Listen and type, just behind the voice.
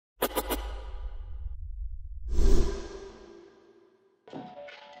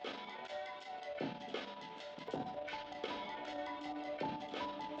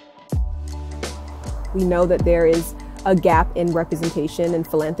We know that there is a gap in representation and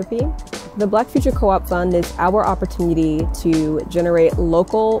philanthropy. The Black Future Co-op Fund is our opportunity to generate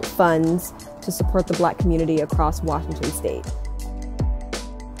local funds to support the Black community across Washington State.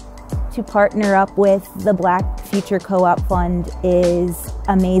 To partner up with the Black Future Co-op Fund is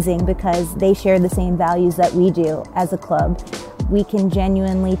amazing because they share the same values that we do as a club. We can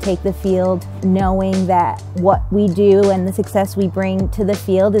genuinely take the field knowing that what we do and the success we bring to the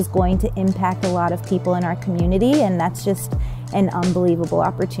field is going to impact a lot of people in our community, and that's just an unbelievable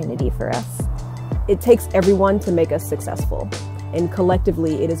opportunity for us. It takes everyone to make us successful, and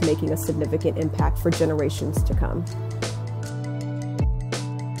collectively it is making a significant impact for generations to come.